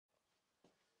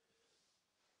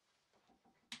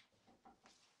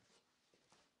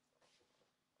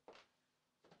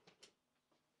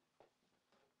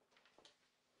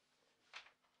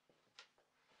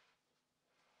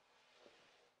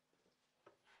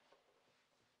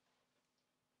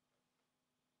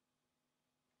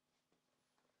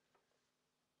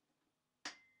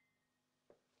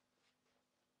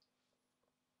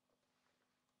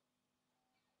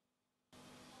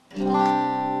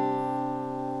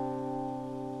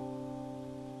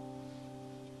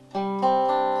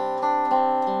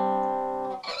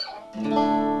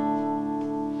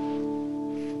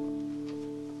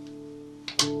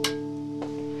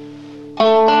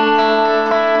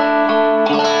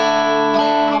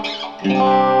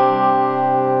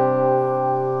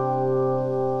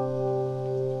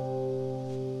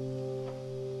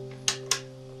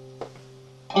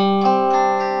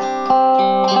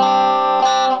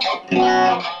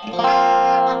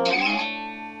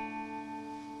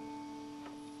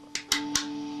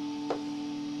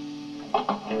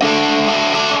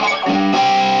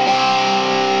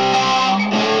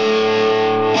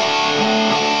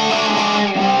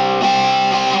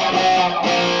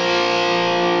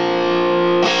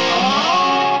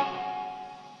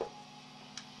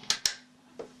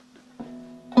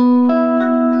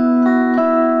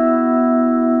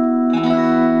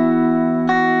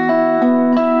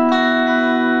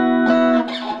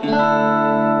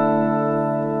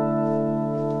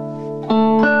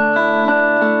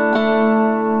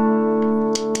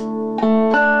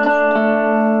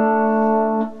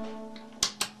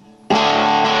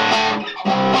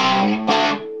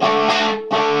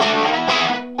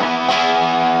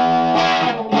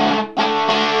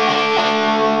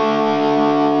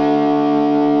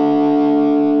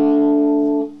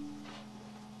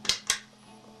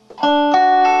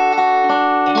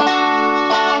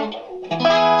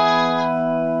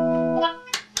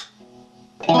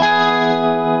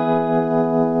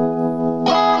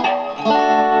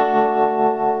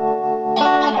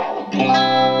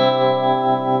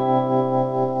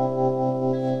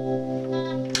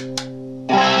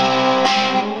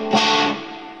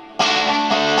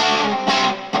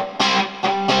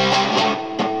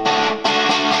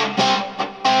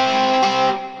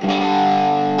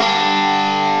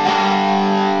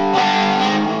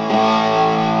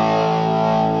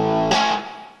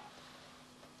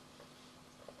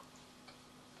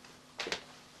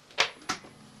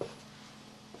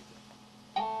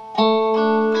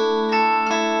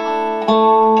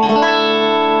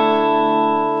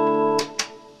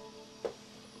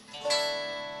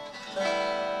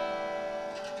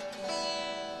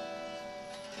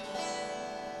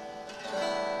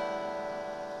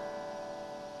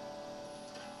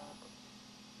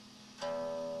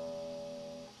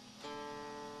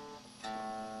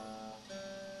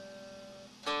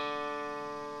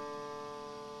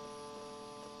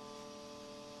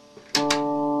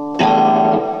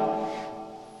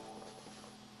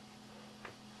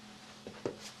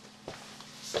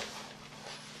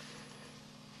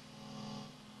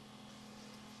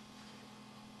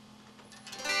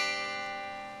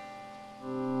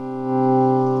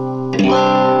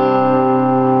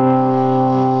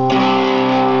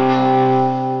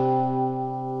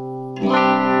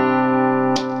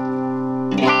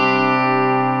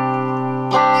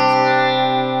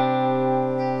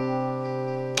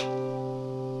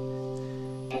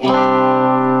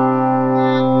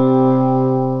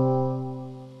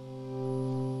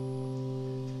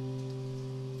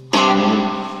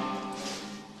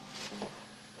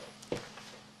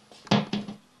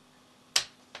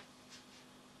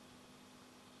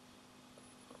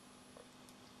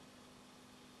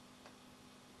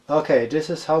Okay, this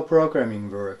is how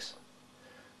programming works.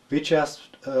 We just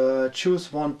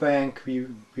choose one bank we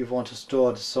want to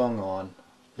store the song on.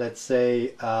 Let's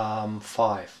say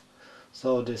 5.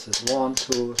 So this is 1,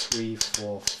 2, 3,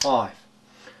 4, 5.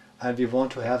 And we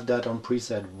want to have that on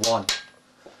preset 1.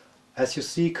 As you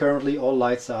see, currently all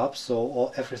lights are up,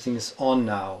 so everything is on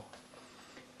now.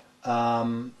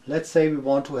 Let's say we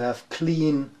want to have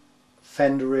clean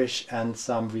Fenderish and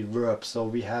some reverb. So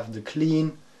we have the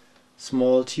clean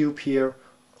small tube here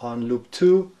on loop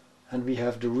 2 and we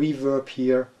have the reverb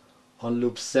here on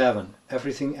loop 7.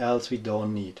 Everything else we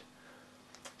don't need.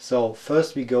 So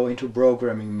first we go into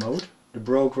programming mode. The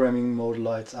programming mode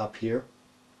lights up here.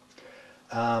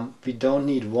 We don't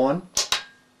need 1,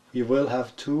 we will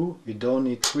have 2, we don't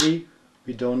need 3,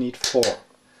 we don't need 4.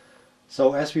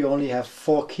 So as we only have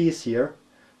 4 keys here,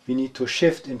 we need to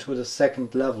shift into the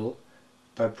second level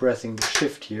by pressing the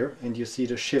shift here, and you see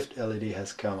the shift LED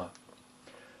has come up.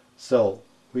 So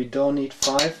we don't need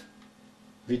 5,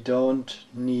 we don't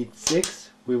need 6,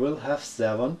 we will have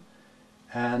 7,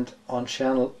 and on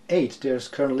channel 8 there's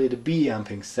currently the B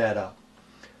amping set up.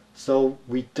 So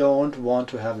we don't want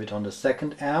to have it on the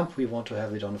second amp, we want to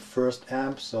have it on the first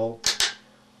amp, so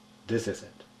this is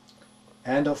it.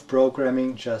 End of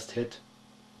programming, just hit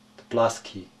the plus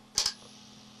key.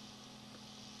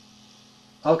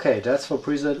 Okay, that's for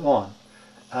preset 1.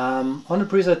 On the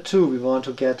preset 2 we want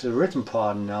to get the rhythm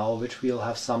part now, which will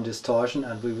have some distortion,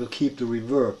 and we will keep the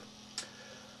reverb.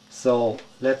 So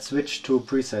let's switch to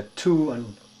preset 2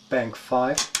 and bank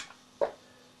 5.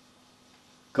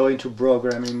 Go into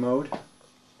programming mode.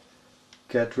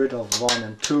 Get rid of 1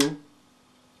 and 2.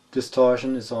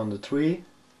 Distortion is on the 3.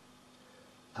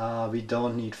 We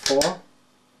don't need 4.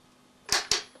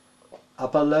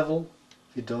 Upper level.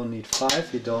 We don't need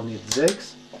 5. We don't need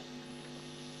 6.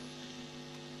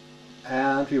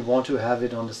 And we want to have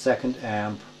it on the second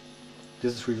amp.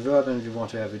 This is reverb and we want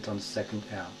to have it on the second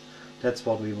amp. That's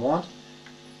what we want.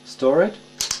 Store it.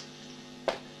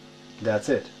 That's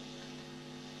it.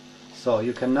 So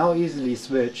you can now easily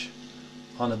switch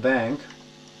on a bank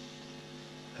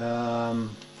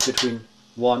between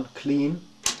 1 clean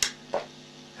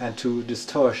and 2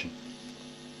 distortion.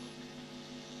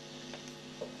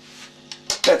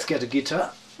 Let's get a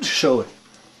guitar to show it.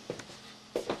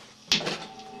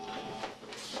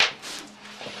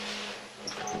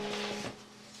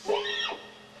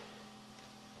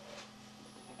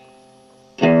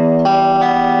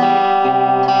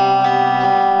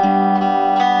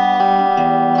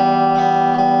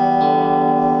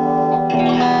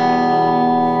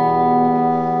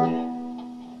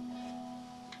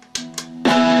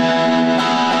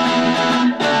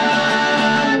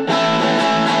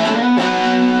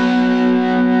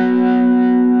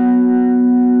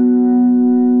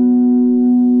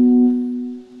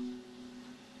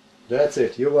 That's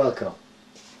it, you're welcome.